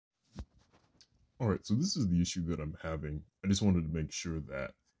All right, so this is the issue that I'm having. I just wanted to make sure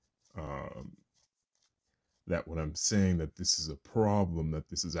that that when I'm saying that this is a problem, that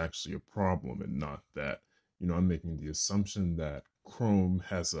this is actually a problem, and not that, I'm making the assumption that Chrome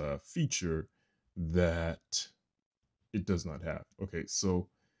has a feature that it does not have. Okay, so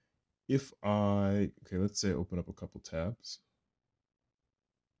let's say I open up a couple tabs.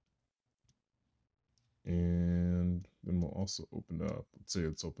 And then we'll also open up,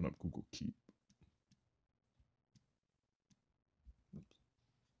 let's open up Google Keep.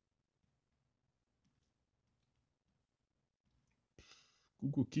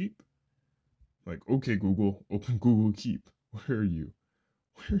 Google Keep? Like, okay, Google, open Google Keep. Where are you?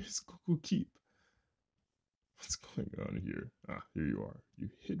 Where is Google Keep? What's going on here? Ah, here you are. You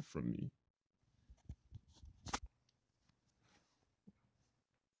hid from me.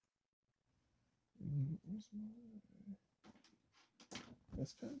 Where's my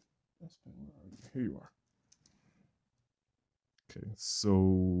S Pen? S Pen, where are you? Here you are. Okay,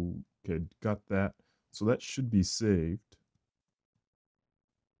 so, got that. So that should be saved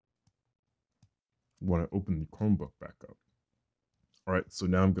when I open the Chromebook back up. All right, so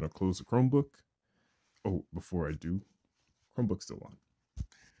now I'm going to close the Chromebook. Oh, before I do, Chromebook's still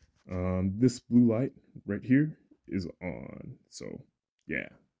on. This blue light right here is on. So, yeah.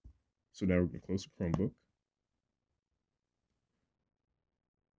 So now we're going to close the Chromebook.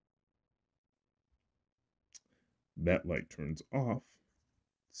 That light turns off.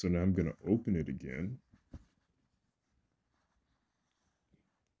 So now I'm going to open it again.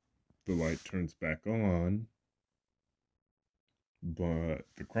 The light turns back on, but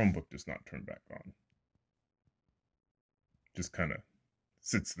the Chromebook does not turn back on. Just kind of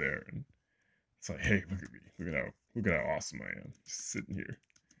sits there, and it's like, hey, look at me. Look at how awesome I am, just sitting here.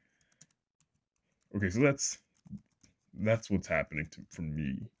 Okay, so that's what's happening for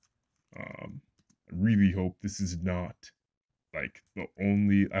me. I really hope this is not like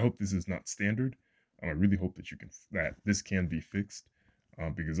I hope this is not standard. I really hope that this can be fixed,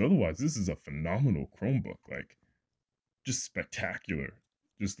 because otherwise this is a phenomenal Chromebook, like just spectacular.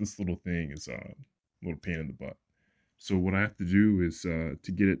 Just this little thing is a little pain in the butt. So what I have to do is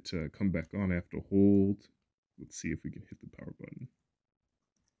to get it to come back on, I have to hold. Let's see if we can hit the power button.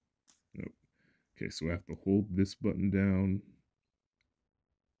 Nope. Okay, so I have to hold this button down.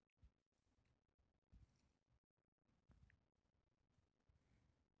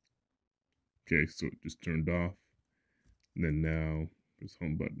 Okay, so it just turned off. And then now there's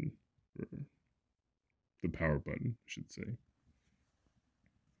home button, or the power button, I should say.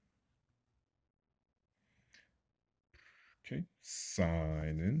 Okay,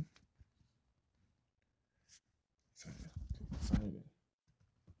 sign in. Sign in.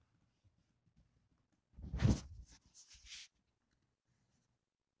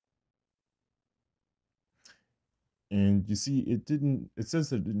 And you see, it says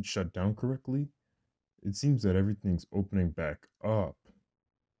that it didn't shut down correctly. It seems that everything's opening back up.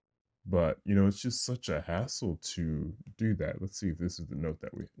 But, it's just such a hassle to do that. Let's see if this is the note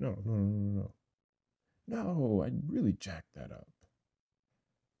that no. No, I really jacked that up.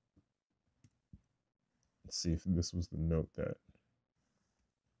 Let's see if this was the note that,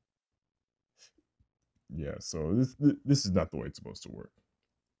 yeah, so this is not the way it's supposed to work.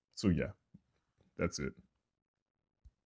 So yeah, that's it.